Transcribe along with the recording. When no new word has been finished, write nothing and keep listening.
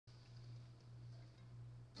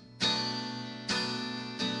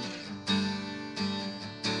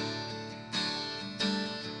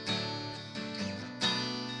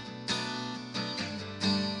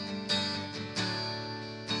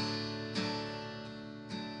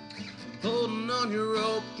on your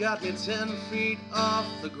rope got me 10 feet off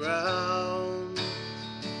the ground.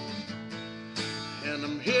 And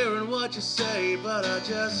I'm hearing what you say, but I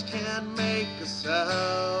just can't make a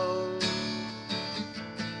sound.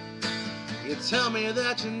 You tell me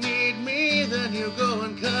that you need me, then you go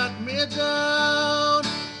and cut me down.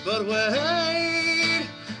 But wait,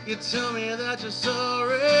 you tell me that you're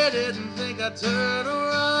sorry, didn't think I'd turn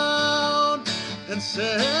around and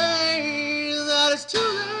say that it's too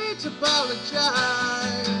late to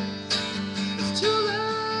apologize. It's too late.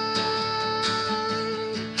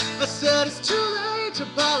 I said it's too late to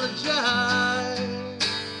apologize.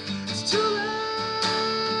 It's too late.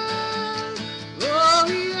 Oh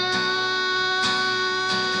yeah.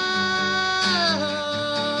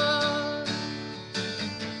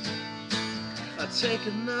 I take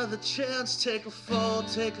another chance, take a fall,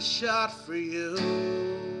 take a shot for you.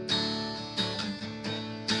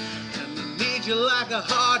 And I need you like a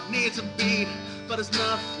heart needs a beat, but it's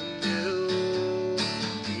nothing new.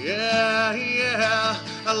 Yeah, yeah,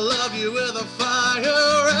 I love you with a fire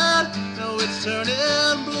red, now it's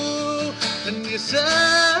turning blue. And you say,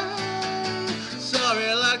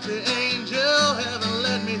 sorry like the angel, heaven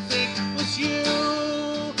let me think it was you.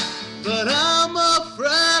 But I'm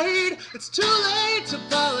afraid it's too late to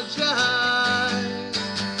apologize.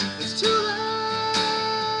 It's too late.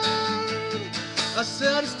 I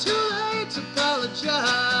said it's too late to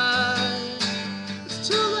apologize. It's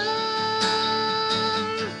too late.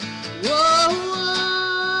 Whoa, whoa.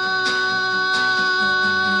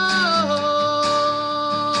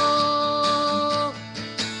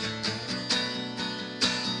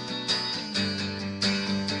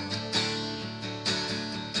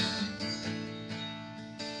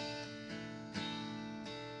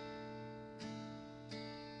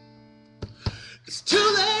 It's too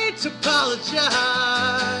late to apologize.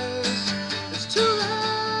 It's too late.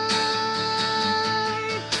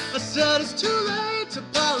 I said it's too late to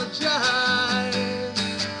apologize.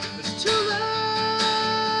 It's too late.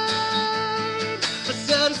 I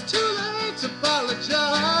said it's too late to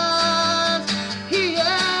apologize.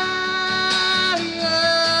 Yeah,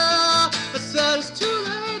 yeah. I said it's too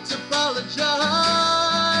late to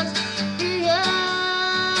apologize.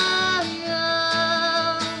 Yeah,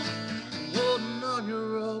 yeah. Holding on your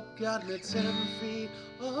rope got me 10 feet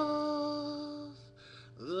off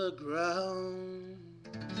the ground.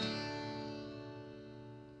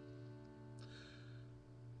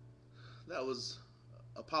 That was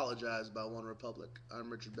Apologize by One Republic. I'm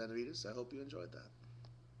Richard Benavides. I hope you enjoyed that.